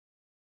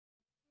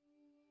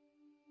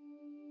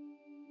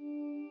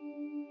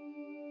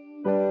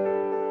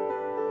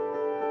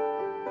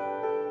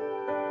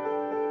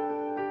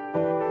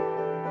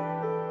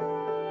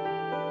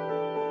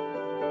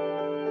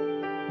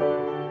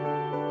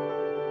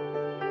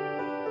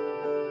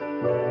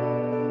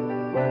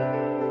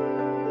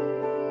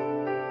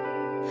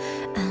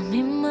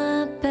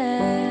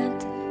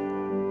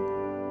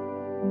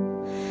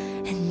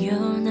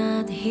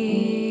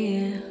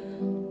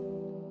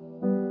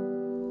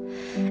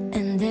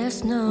And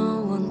there's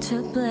no one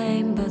to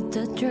blame but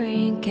the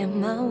drink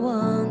and my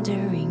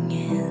wandering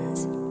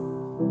ends.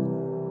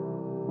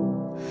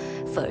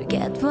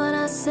 Forget what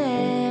I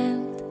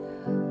said,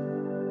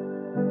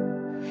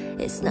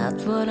 it's not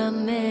what I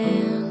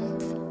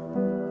meant.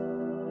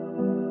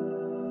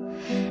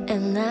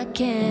 And I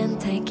can't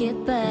take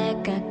it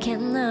back, I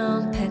can't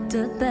unpack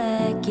the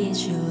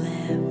baggage you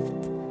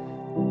left.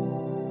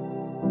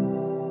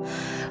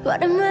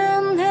 What am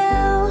I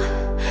now?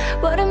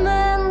 What am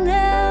I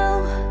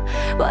now?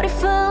 What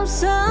if I'm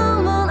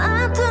someone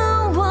I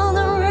don't want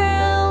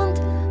around?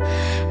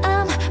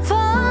 I'm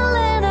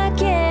falling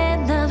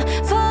again, I'm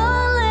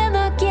falling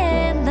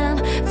again, I'm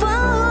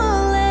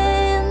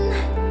falling.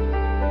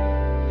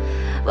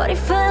 What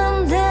if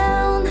I'm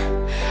down?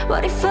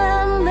 What if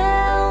I'm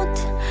out?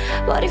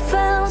 What if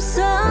I'm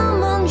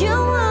someone you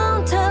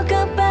won't talk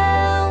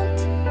about?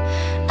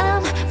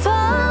 I'm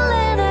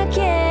falling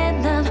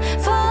again, I'm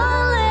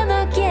falling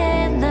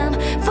again, I'm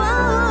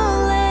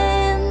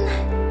falling.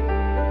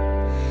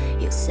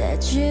 You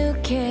said you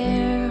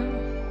care,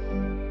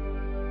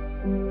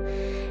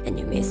 and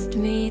you missed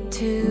me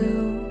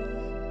too.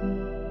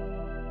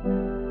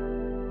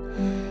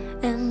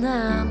 And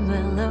I'm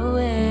well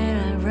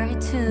aware I write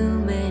too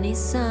many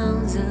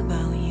songs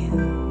about you.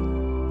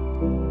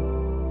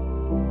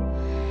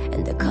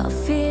 And the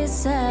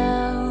coffee's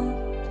out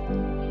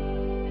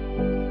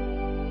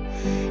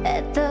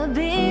at the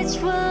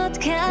Beachwood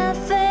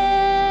Cafe,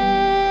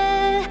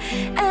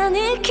 and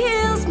it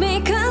kills me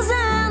 'cause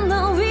I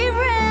know we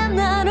ran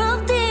out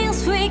of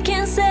things we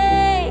can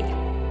say.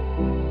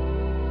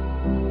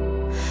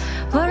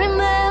 What am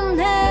I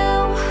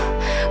now?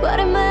 What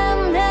am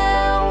I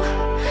now?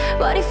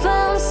 What if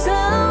I'm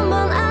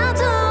someone I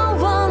don't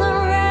want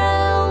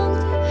around?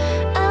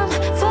 I'm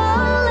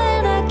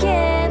falling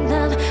again,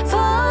 I'm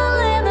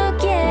falling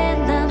again,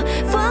 I'm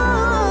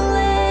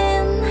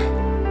falling.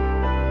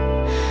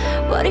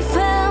 What if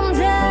I'm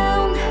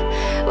down?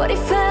 What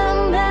if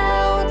I'm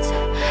out?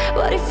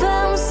 What if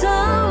I'm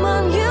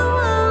someone you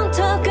won't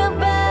talk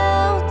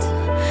about?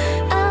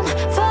 I'm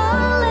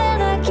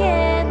falling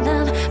again,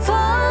 I'm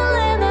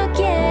falling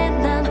again,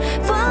 I'm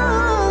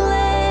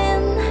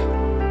falling.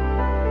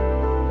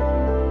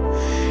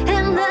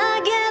 And I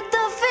get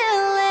the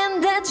feeling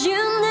that you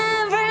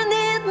never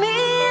need me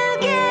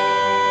again.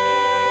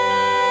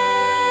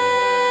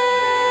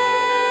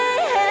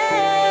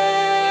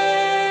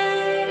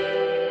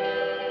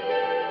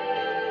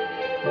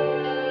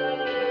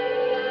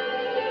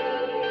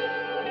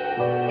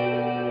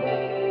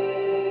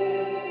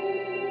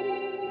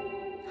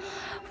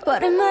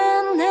 What am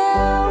I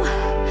now?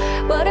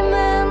 What am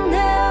I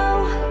now?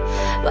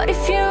 What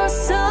if you're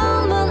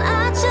someone